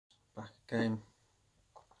back again.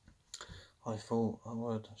 I thought I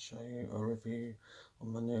would show you a review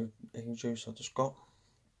on my new ejuice I just got.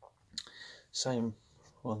 Same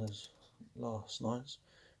one as last night's,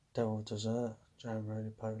 Devil Dessert, Jam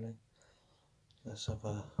Roly-Poly. Let's have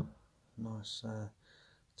a nice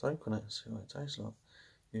take on it and see what it tastes like.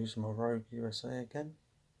 Using my Rogue USA again,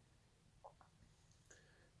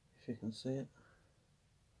 if you can see it.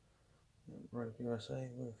 Rogue USA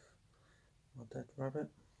with my dead rabbit.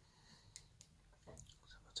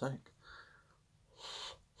 Let's have a take.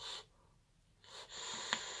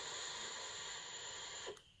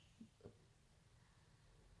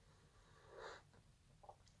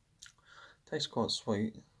 Tastes quite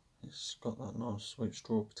sweet. It's got that nice sweet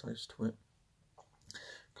strawberry taste to it.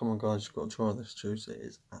 Come on guys, you've got to try this juice. It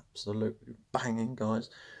is absolutely banging, guys.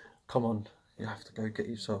 Come on, you have to go get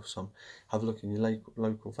yourself some. Have a look in your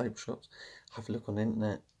local vape shops. Have a look on the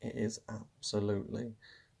internet. It is absolutely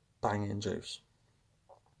banging juice.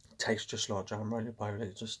 It tastes just like Jam Roly-Poly.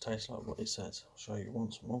 It just tastes like what it says. I'll show you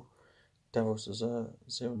once more. Devil's Dessert,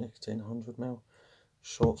 0 nicotine, 100ml,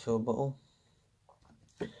 short fill bottle.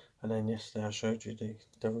 And then yesterday I showed you the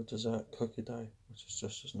Devil Dessert Cookie Dough, which is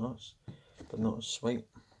just as nice, but not as sweet.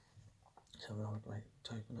 Let's have a great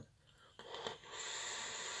take on it.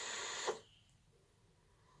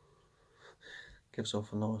 Gives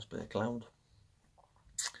off a nice bit of cloud.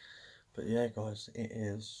 But yeah guys, it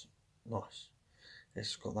is nice.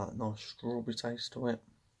 It's got that nice strawberry taste to it.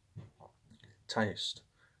 Taste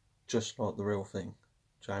just like the real thing,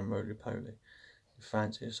 Jam Roly-Poly. You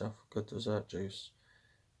fancy yourself a good dessert juice,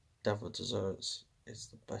 Devil Desserts is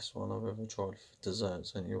the best one I've ever tried for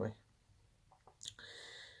desserts anyway.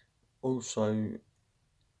 Also,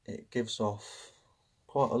 it gives off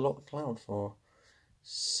quite a lot of cloud for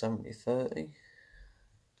 70-30.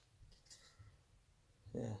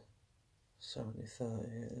 Yeah, 70-30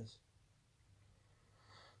 it is.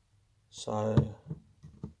 So,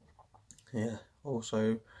 yeah,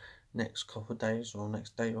 also next couple of days or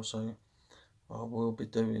next day or so, I will be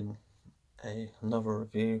doing another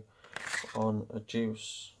review on a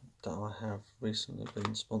juice that I have recently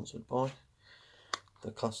been sponsored by, the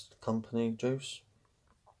Custard Company juice.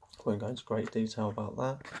 I won't go into great detail about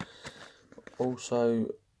that. Also,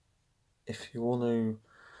 if you want to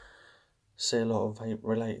see a lot of vape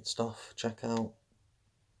related stuff, check out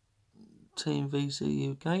Team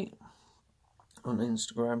VC UK on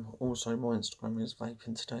Instagram. Also, my Instagram is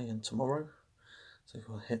vaping today and tomorrow, so if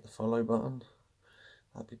you want to hit the follow button,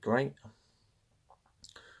 that'd be great.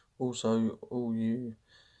 Also, all you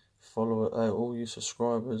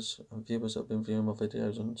subscribers and viewers that have been viewing my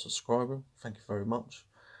videos and subscribing, thank you very much.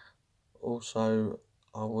 Also,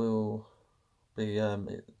 I will be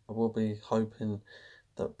hoping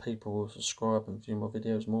that people will subscribe and view my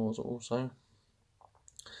videos more. Also,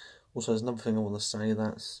 there's another thing I want to say.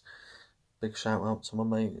 That's big shout out to my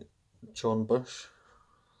mate John Bush.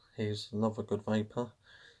 He's another good vapor.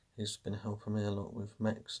 He's been helping me a lot with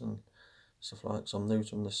mechs and stuff like that. So I'm new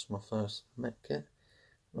to him. This is my first mech kit,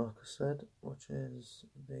 like I said, which is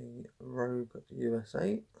the Rogue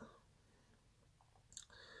USA.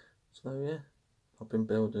 So yeah, I've been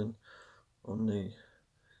building on the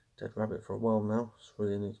Dead Rabbit for a while now. It's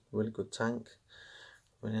really good tank.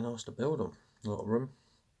 Really nice to build on. A lot of room.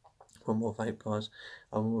 One more vape, guys,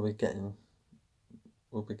 and we'll be getting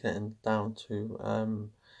down to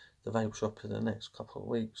the vape shop in the next couple of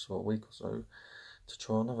weeks or a week or so to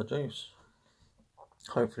try another juice.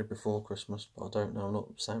 Hopefully before Christmas, but I don't know. I'm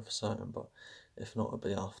not saying for certain, but if not, it'll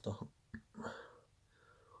be after.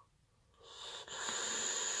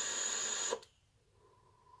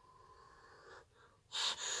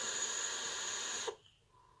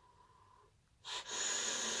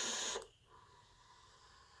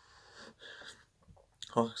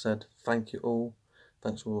 Like I said, thank you all.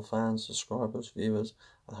 Thanks to all the fans, subscribers, viewers.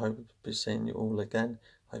 I hope to be seeing you all again.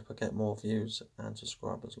 Hope I get more views and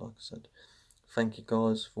subscribers, like I said. Thank you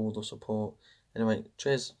guys for all the support. Anyway,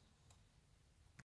 cheers.